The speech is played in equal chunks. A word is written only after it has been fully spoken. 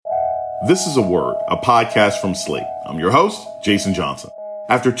This is A Word, a podcast from Slate. I'm your host, Jason Johnson.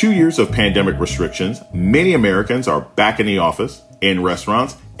 After 2 years of pandemic restrictions, many Americans are back in the office, in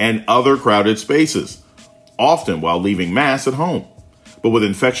restaurants, and other crowded spaces, often while leaving masks at home. But with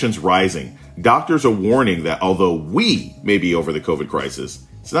infections rising, doctors are warning that although we may be over the COVID crisis,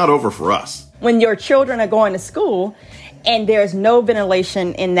 it's not over for us. When your children are going to school and there's no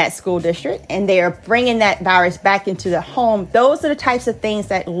ventilation in that school district and they are bringing that virus back into the home, those are the types of things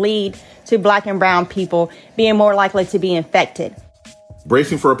that lead to Black and brown people being more likely to be infected.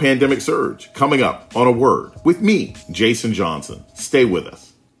 Bracing for a pandemic surge, coming up on A Word with me, Jason Johnson. Stay with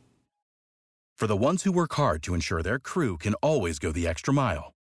us. For the ones who work hard to ensure their crew can always go the extra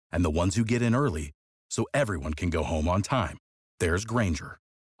mile, and the ones who get in early so everyone can go home on time, there's Grainger,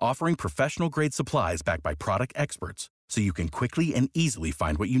 offering professional-grade supplies backed by product experts so you can quickly and easily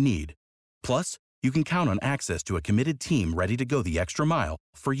find what you need. Plus, you can count on access to a committed team ready to go the extra mile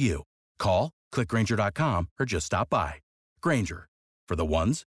for you. Call, click Grainger.com, or just stop by. Grainger, for the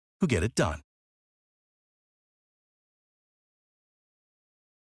ones who get it done.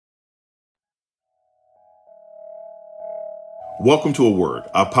 Welcome to A Word,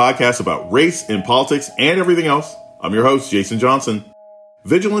 a podcast about race and politics and everything else. I'm your host, Jason Johnson.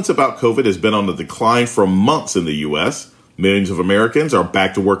 Vigilance about COVID has been on the decline for months in the U.S. Millions of Americans are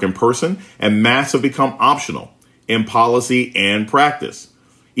back to work in person, and masks have become optional in policy and practice,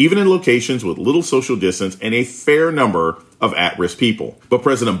 even in locations with little social distance and a fair number of at-risk people. But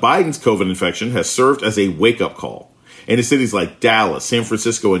President Biden's COVID infection has served as a wake-up call. And in cities like Dallas, San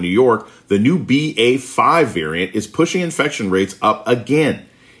Francisco, and New York, the new BA.5 variant is pushing infection rates up again,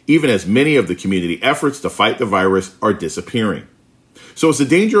 even as many of the community efforts to fight the virus are disappearing. So is the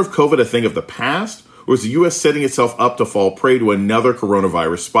danger of COVID a thing of the past, or is the U.S. setting itself up to fall prey to another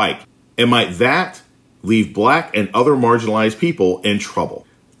coronavirus spike? And might that leave Black and other marginalized people in trouble?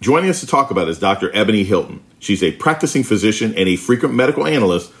 Joining us to talk about is Dr. Ebony Hilton. She's a practicing physician and a frequent medical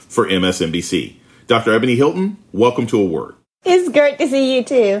analyst for MSNBC. Dr. Ebony Hilton, welcome to A Word. It's great to see you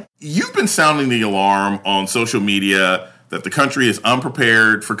too. You've been sounding the alarm on social media that the country is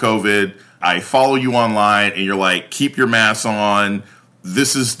unprepared for COVID. I follow you online and you're like, keep your mask on.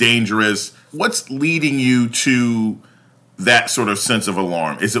 This is dangerous. What's leading you to that sort of sense of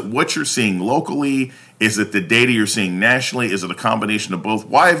alarm? Is it what you're seeing locally? Is it the data you're seeing nationally? Is it a combination of both?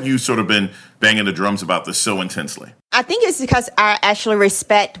 Why have you sort of been banging the drums about this so intensely? I think it's because I actually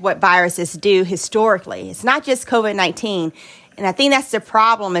respect what viruses do historically. It's not just COVID-19. And I think that's the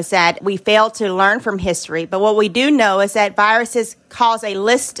problem, is that we fail to learn from history. But what we do know is that viruses cause a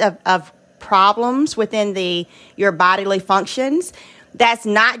list of problems within your bodily functions that's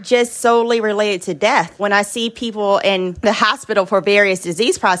not just solely related to death. When I see people in the hospital for various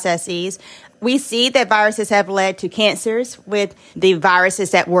disease processes, we see that viruses have led to cancers with the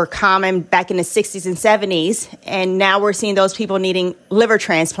viruses that were common back in the 60s and 70s. And now we're seeing those people needing liver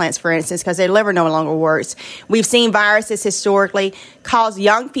transplants, for instance, because their liver no longer works. We've seen viruses historically cause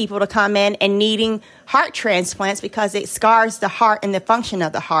young people to come in and needing heart transplants because it scars the heart and the function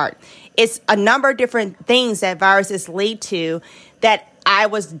of the heart. It's a number of different things that viruses lead to that I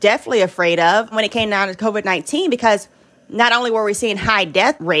was definitely afraid of when it came down to COVID-19, because not only were we seeing high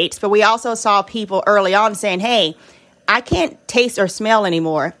death rates, but we also saw people early on saying, hey, I can't taste or smell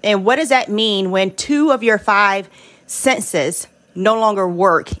anymore. And what does that mean when 2 of your 5 senses no longer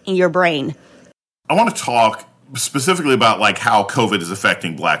work in your brain? I want to talk specifically about like how COVID is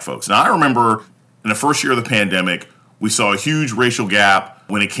affecting Black folks. Now, I remember in the first year of the pandemic, we saw a huge racial gap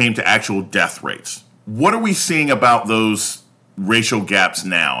when it came to actual death rates. What are we seeing about those racial gaps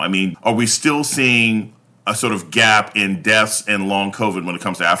now? I mean, are we still seeing a sort of gap in deaths and long COVID when it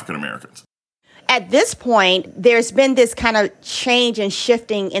comes to African Americans? At this point, there's been this kind of change and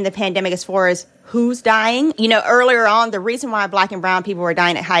shifting in the pandemic as far as who's dying. You know, earlier on, the reason why Black and brown people were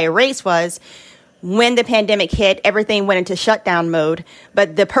dying at higher rates was when the pandemic hit, everything went into shutdown mode.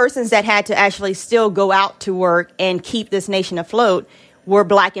 But the persons that had to actually still go out to work and keep this nation afloat were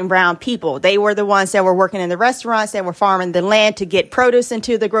Black and brown people. They were the ones that were working in the restaurants, that were farming the land to get produce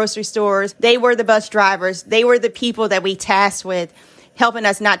into the grocery stores. They were the bus drivers. They were the people that we tasked with helping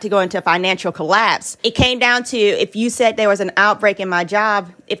us not to go into financial collapse. It came down to, if you said there was an outbreak in my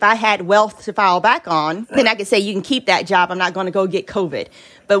job, if I had wealth to fall back on, then I could say you can keep that job. I'm not going to go get COVID.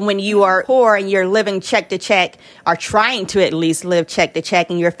 But when you are poor and you're living check to check, or trying to at least live check to check,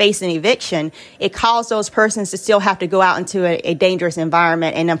 and you're facing eviction, it caused those persons to still have to go out into a dangerous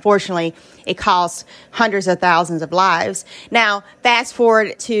environment. And unfortunately, it costs hundreds of thousands of lives. Now, fast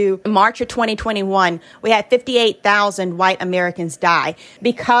forward to March of 2021, we had 58,000 white Americans die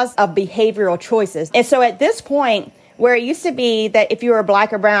because of behavioral choices. And so at this point, Where it used to be that if you were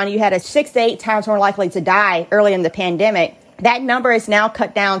black or brown, you had a 6 to 8 times more likely to die early in the pandemic. That number is now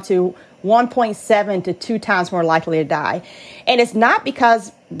cut down to 1.7 to 2 times more likely to die. And it's not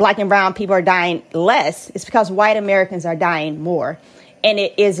because black and brown people are dying less. It's because white Americans are dying more. And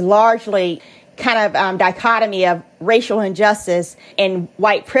it is largely kind of dichotomy of racial injustice and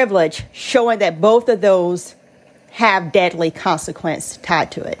white privilege, showing that both of those have deadly consequence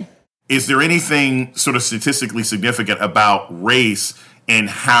tied to it. Is there anything sort of statistically significant about race and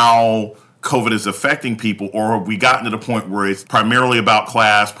how COVID is affecting people, or have we gotten to the point where it's primarily about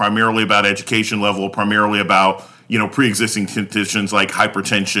class, primarily about education level, primarily about, pre-existing conditions like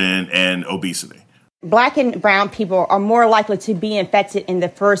hypertension and obesity? Black and brown people are more likely to be infected in the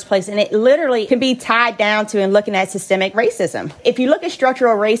first place, and it literally can be tied down to and looking at systemic racism. If you look at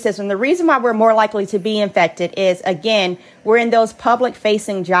structural racism, the reason why we're more likely to be infected is, again, we're in those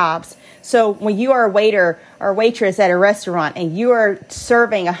public-facing jobs. So when you are a waiter or waitress at a restaurant and you are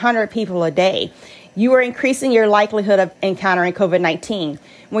serving 100 people a day, you are increasing your likelihood of encountering COVID-19.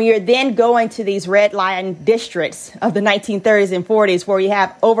 When you're then going to these red line districts of the 1930s and 40s where you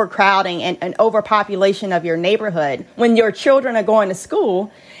have overcrowding and overpopulation of your neighborhood, when your children are going to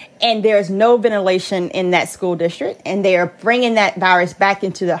school and there's no ventilation in that school district and they are bringing that virus back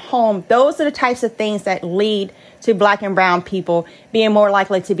into the home, those are the types of things that lead to black and brown people being more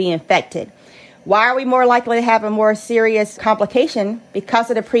likely to be infected. Why are we more likely to have a more serious complication?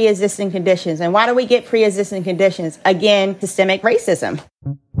 Because of the pre-existing conditions. And why do we get pre-existing conditions? Again, systemic racism.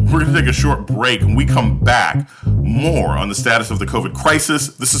 We're going to take a short break. When we come back, more on the status of the COVID crisis.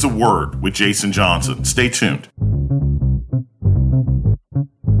 This is A Word with Jason Johnson. Stay tuned.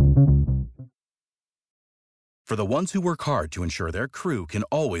 For the ones who work hard to ensure their crew can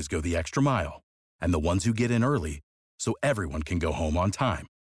always go the extra mile, and the ones who get in early so everyone can go home on time,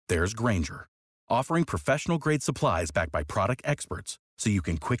 there's Grainger, offering professional-grade supplies backed by product experts so you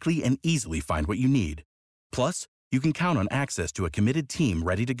can quickly and easily find what you need. Plus, you can count on access to a committed team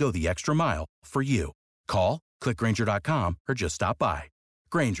ready to go the extra mile for you. Call, click Grainger.com, or just stop by.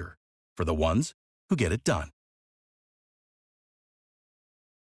 Grainger, for the ones who get it done.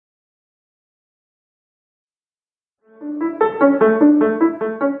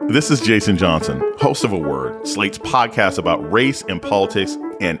 This is Jason Johnson, host of A Word, Slate's podcast about race and politics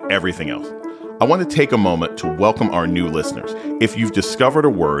and everything else. I want to take a moment to welcome our new listeners. If you've discovered A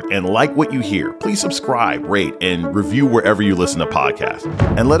Word and like what you hear, please subscribe, rate, and review wherever you listen to podcasts.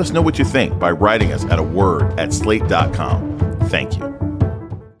 And let us know what you think by writing us at aword@slate.com. Thank you.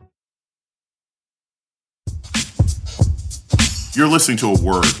 You're listening to A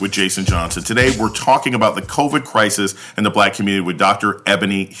Word with Jason Johnson. Today, we're talking about the COVID crisis in the Black community with Dr.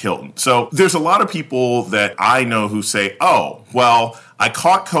 Ebony Hilton. So there's a lot of people that I know who say, oh, well, I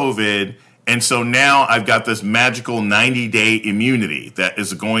caught COVID, and so now I've got this magical 90-day immunity that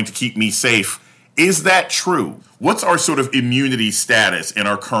is going to keep me safe. Is that true? What's our sort of immunity status in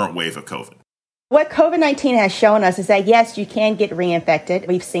our current wave of COVID? What COVID-19 has shown us is that, yes, you can get reinfected.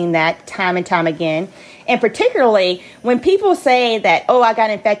 We've seen that time and time again. And particularly when people say that, oh, I got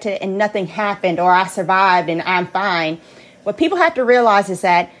infected and nothing happened, or I survived and I'm fine, what people have to realize is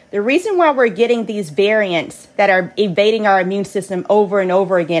that the reason why we're getting these variants that are evading our immune system over and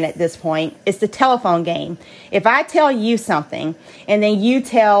over again at this point is the telephone game. If I tell you something and then you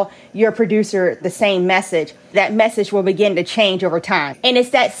tell your producer the same message, that message will begin to change over time. And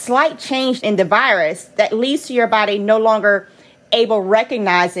it's that slight change in the virus that leads to your body no longer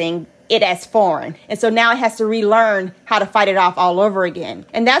recognizing it as foreign. And so now it has to relearn how to fight it off all over again.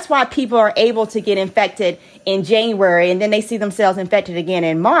 And that's why people are able to get infected in January and then they see themselves infected again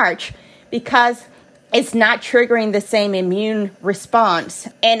in March, because it's not triggering the same immune response.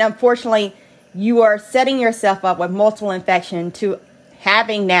 And unfortunately, you are setting yourself up with multiple infection to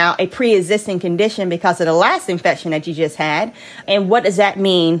having now a pre-existing condition because of the last infection that you just had. And what does that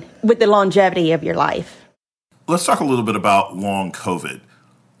mean with the longevity of your life? Let's talk a little bit about long COVID.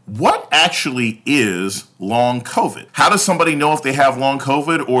 What actually is long COVID? How does somebody know if they have long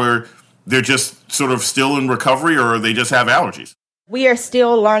COVID, or they're just sort of still in recovery, or they just have allergies? We are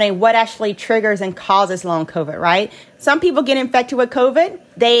still learning what actually triggers and causes long COVID, right? Some people get infected with COVID.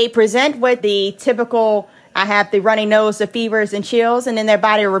 They present with the typical, I have the runny nose, the fevers and chills, and then their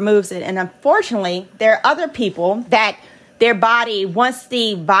body removes it. And unfortunately, there are other people that their body, once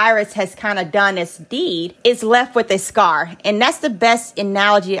the virus has kind of done its deed, is left with a scar. And that's the best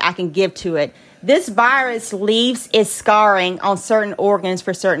analogy I can give to it. This virus leaves its scarring on certain organs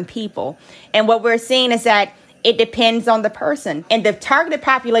for certain people. And what we're seeing is that it depends on the person. And the targeted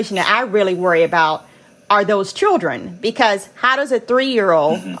population that I really worry about are those children. Because how does a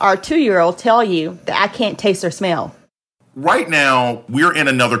 3-year-old or a 2-year-old tell you that I can't taste or smell? Right now, we're in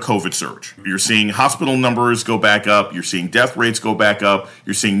another COVID surge. You're seeing hospital numbers go back up. You're seeing death rates go back up.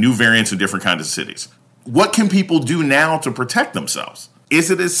 You're seeing new variants in different kinds of cities. What can people do now to protect themselves? Is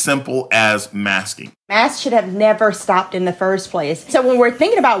it as simple as masking? Masks should have never stopped in the first place. So when we're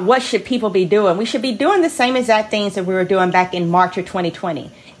thinking about what should people be doing, we should be doing the same exact things that we were doing back in March of 2020.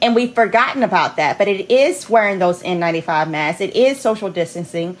 And we've forgotten about that. But it is wearing those N95 masks. It is social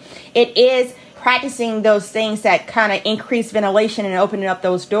distancing. It is practicing those things that kind of increase ventilation and opening up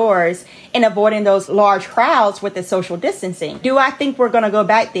those doors and avoiding those large crowds with the social distancing. Do I think we're going to go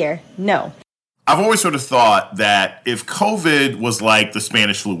back there? No. I've always sort of thought that if COVID was like the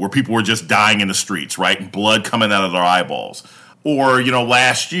Spanish flu, where people were just dying in the streets, right, and blood coming out of their eyeballs, or,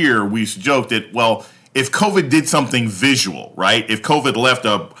 last year we joked that, well, if COVID did something visual, right, if COVID left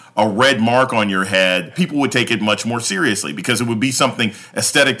a red mark on your head, people would take it much more seriously because it would be something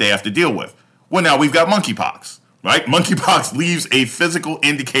aesthetic they have to deal with. Well, now we've got monkeypox, right? Monkeypox leaves a physical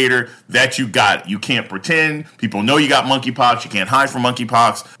indicator that you got it. You can't pretend. People know you got monkeypox. You can't hide from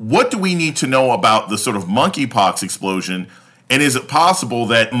monkeypox. What do we need to know about the sort of monkeypox explosion? And is it possible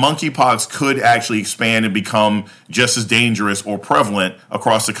that monkeypox could actually expand and become just as dangerous or prevalent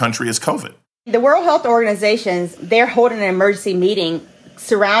across the country as COVID? The World Health Organization, they're holding an emergency meeting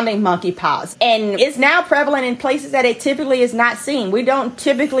surrounding monkeypox. And it's now prevalent in places that it typically is not seen. We don't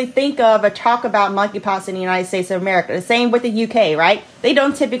typically think of or talk about monkeypox in the United States of America. The same with the UK, right? They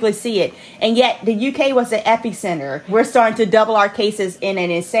don't typically see it. And yet the UK was the epicenter. We're starting to double our cases in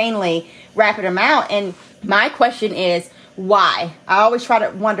an insanely rapid amount. And my question is, why? I always try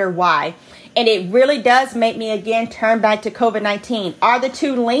to wonder why. And it really does make me again turn back to COVID-19. Are the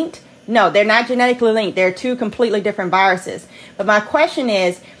two linked? No, they're not genetically linked. They're two completely different viruses. But my question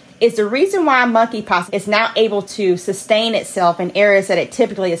is the reason why monkeypox is now able to sustain itself in areas that it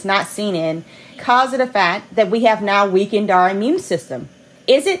typically is not seen in because of the fact that we have now weakened our immune system?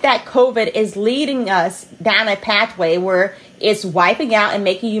 Is it that COVID is leading us down a pathway where it's wiping out and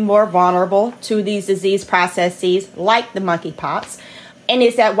making you more vulnerable to these disease processes like the monkeypox? And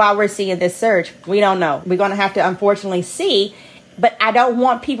is that why we're seeing this surge? We don't know. We're going to have to unfortunately see. But I don't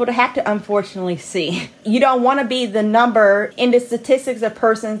want people to have to unfortunately see. You don't want to be the number in the statistics of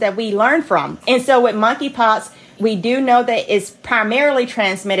persons that we learn from. And so with monkeypox, we do know that it's primarily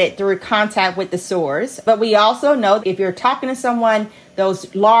transmitted through contact with the sores. But we also know if you're talking to someone,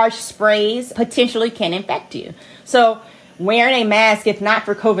 those large sprays potentially can infect you. So wearing a mask, if not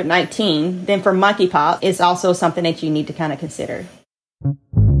for COVID-19, then for monkeypox, is also something that you need to kind of consider.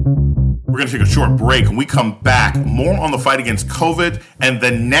 We're going to take a short break. When we come back, more on the fight against COVID and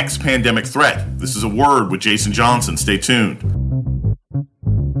the next pandemic threat. This is A Word with Jason Johnson. Stay tuned.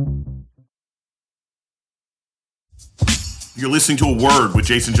 You're listening to A Word with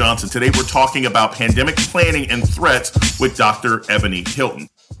Jason Johnson. Today we're talking about pandemic planning and threats with Dr. Ebony Hilton.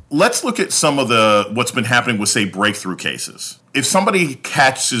 Let's look at some of what's been happening with, say, breakthrough cases. If somebody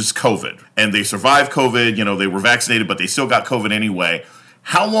catches COVID and they survive COVID, they were vaccinated, but they still got COVID anyway,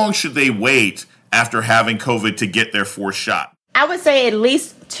 how long should they wait after having COVID to get their fourth shot? I would say at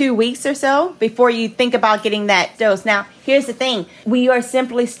least 2 weeks or so before you think about getting that dose. Now, here's the thing. We are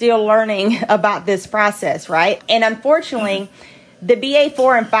simply still learning about this process, right? And unfortunately, the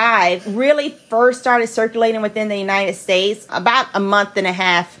BA4 and 5 really first started circulating within the United States about a month and a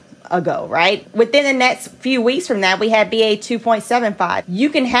half ago, right? Within the next few weeks from that, we had BA 2.75.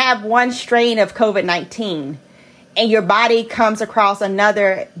 You can have one strain of COVID-19 and your body comes across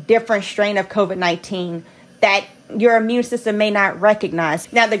another different strain of COVID-19 that your immune system may not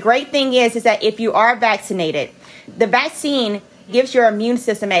recognize. Now, the great thing is that if you are vaccinated, the vaccine gives your immune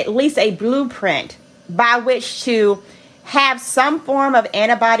system at least a blueprint by which to have some form of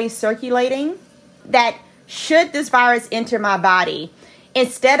antibodies circulating that should this virus enter my body,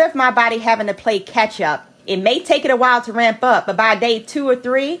 instead of my body having to play catch up, it may take it a while to ramp up, but by day 2 or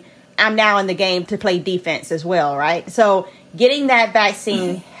 3, I'm now in the game to play defense as well, right? So getting that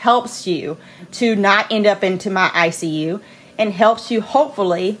vaccine helps you to not end up into my ICU and helps you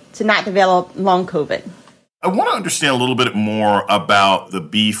hopefully to not develop long COVID. I want to understand a little bit more about the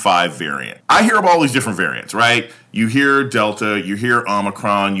B5 variant. I hear about all these different variants, right? You hear Delta, you hear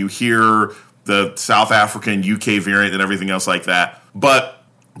Omicron, you hear the South African UK variant and everything else like that. But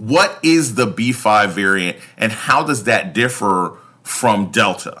what is the B5 variant and how does that differ from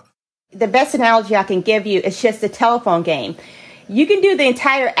Delta? The best analogy I can give you is just a telephone game. You can do the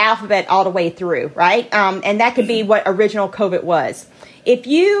entire alphabet all the way through, right? And that could be what original COVID was. If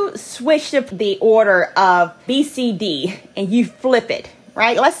you switch the order of B, C, D and you flip it,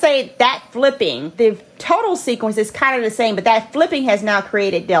 right? Let's say that flipping, the total sequence is kind of the same, but that flipping has now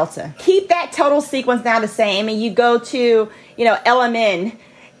created Delta. Keep that total sequence now the same, and you go to, LMN,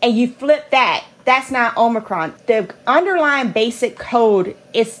 and you flip that. That's not Omicron. The underlying basic code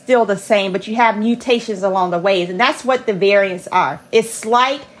is still the same, but you have mutations along the ways, and that's what the variants are. It's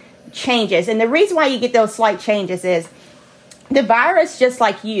slight changes, and the reason why you get those slight changes is the virus, just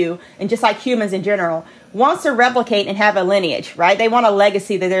like you, and just like humans in general, wants to replicate and have a lineage, right? They want a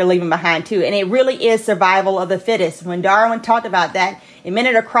legacy that they're leaving behind too. And it really is survival of the fittest. When Darwin talked about that, it meant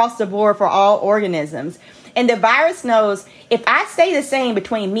it across the board for all organisms. And the virus knows if I stay the same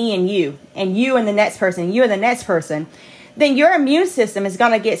between me and you and the next person, you and the next person, then your immune system is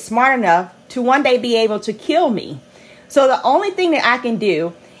going to get smart enough to one day be able to kill me. So the only thing that I can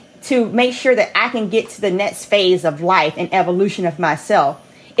do to make sure that I can get to the next phase of life and evolution of myself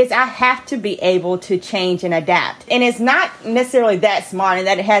is I have to be able to change and adapt. And it's not necessarily that smart and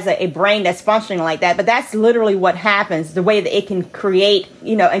that it has a brain that's functioning like that, but that's literally what happens, the way that it can create,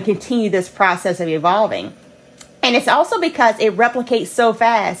 and continue this process of evolving. And it's also because it replicates so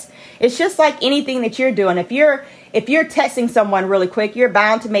fast. It's just like anything that you're doing. If you're texting someone really quick, you're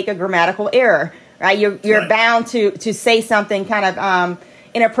bound to make a grammatical error, right? You're right. Bound to say something kind of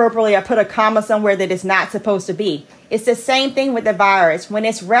inappropriately or put a comma somewhere that it's not supposed to be. It's the same thing with the virus. When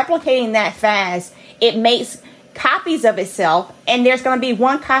it's replicating that fast, it makes copies of itself, and there's going to be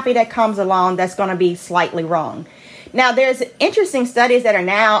one copy that comes along that's going to be slightly wrong. Now, there's interesting studies that are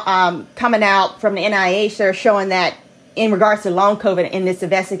now coming out from the NIH that are showing that in regards to long COVID, in this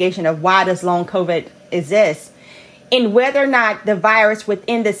investigation of why does long COVID exist, and whether or not the virus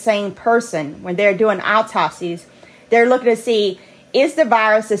within the same person, when they're doing autopsies, they're looking to see, is the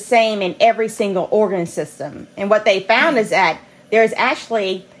virus the same in every single organ system? And what they found is that there's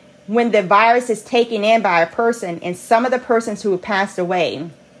actually, when the virus is taken in by a person, and some of the persons who have passed away,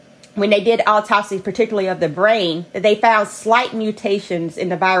 when they did autopsies, particularly of the brain, that they found slight mutations in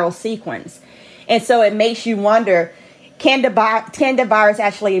the viral sequence. And so it makes you wonder, can the virus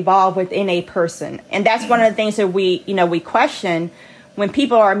actually evolve within a person? And that's one of the things that we question when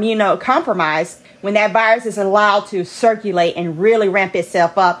people are immunocompromised, when that virus is allowed to circulate and really ramp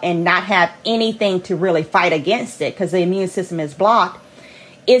itself up and not have anything to really fight against it because the immune system is blocked.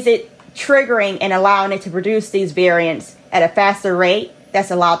 Is it triggering and allowing it to produce these variants at a faster rate that's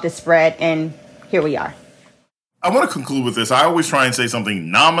allowed to spread? And here we are. I want to conclude with this. I always try and say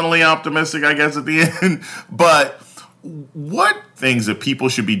something nominally optimistic, I guess, at the end. But what things that people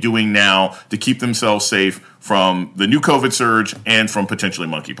should be doing now to keep themselves safe from the new COVID surge and from potentially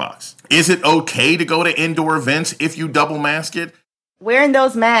monkeypox? Is it okay to go to indoor events if you double mask it? Wearing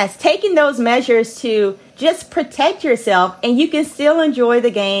those masks, taking those measures to just protect yourself, and you can still enjoy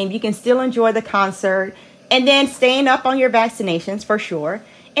the game, you can still enjoy the concert, and then staying up on your vaccinations for sure.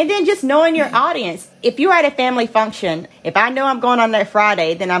 And then just knowing your audience. If you're at a family function, if I know I'm going on that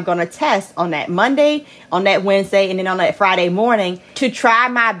Friday, then I'm going to test on that Monday, on that Wednesday, and then on that Friday morning to try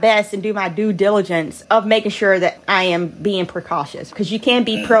my best and do my due diligence of making sure that I am being precautious. Because you can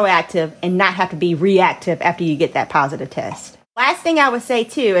be proactive and not have to be reactive after you get that positive test. Last thing I would say,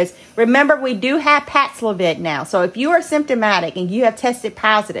 too, is remember we do have Paxlovid now. So if you are symptomatic and you have tested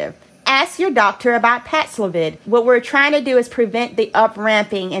positive, ask your doctor about Paxlovid. What we're trying to do is prevent the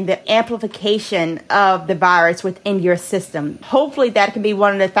up-ramping and the amplification of the virus within your system. Hopefully that can be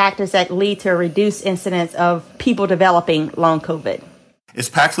one of the factors that lead to a reduced incidence of people developing long COVID. Is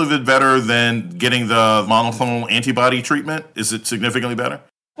Paxlovid better than getting the monoclonal antibody treatment? Is it significantly better?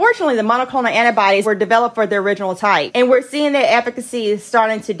 Fortunately, the monoclonal antibodies were developed for the original type, and we're seeing their efficacy is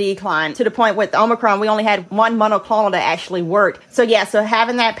starting to decline to the point with Omicron, we only had one monoclonal that actually worked. So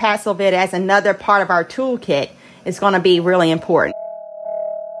having that Paxlovid as another part of our toolkit is going to be really important.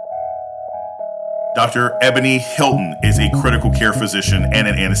 Dr. Ebony Hilton is a critical care physician and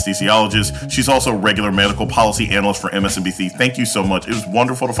an anesthesiologist. She's also a regular medical policy analyst for MSNBC. Thank you so much. It was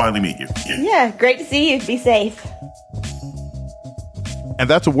wonderful to finally meet you. Yeah, great to see you. Be safe. And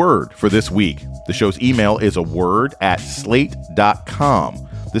that's a word for this week. The show's email is aword@slate.com.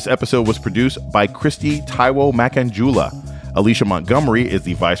 This episode was produced by Christy Taiwo Makanjula. Alicia Montgomery is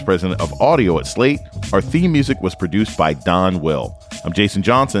the vice president of audio at Slate. Our theme music was produced by Don Will. I'm Jason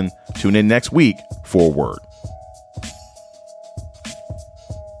Johnson. Tune in next week for a word.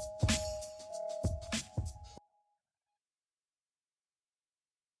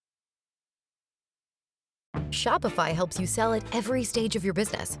 Shopify helps you sell at every stage of your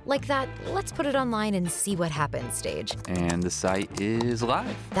business. Like that, let's put it online and see what happens stage. And the site is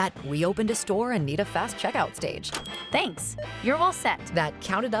live. That we opened a store and need a fast checkout stage. Thanks. You're all set. That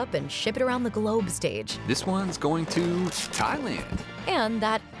count it up and ship it around the globe stage. This one's going to Thailand. And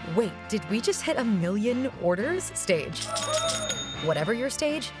that, wait, did we just hit 1 million orders stage? Whatever your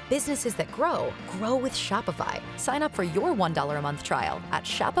stage, businesses that grow with Shopify. Sign up for your $1 a month trial at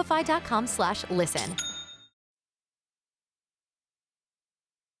shopify.com/listen.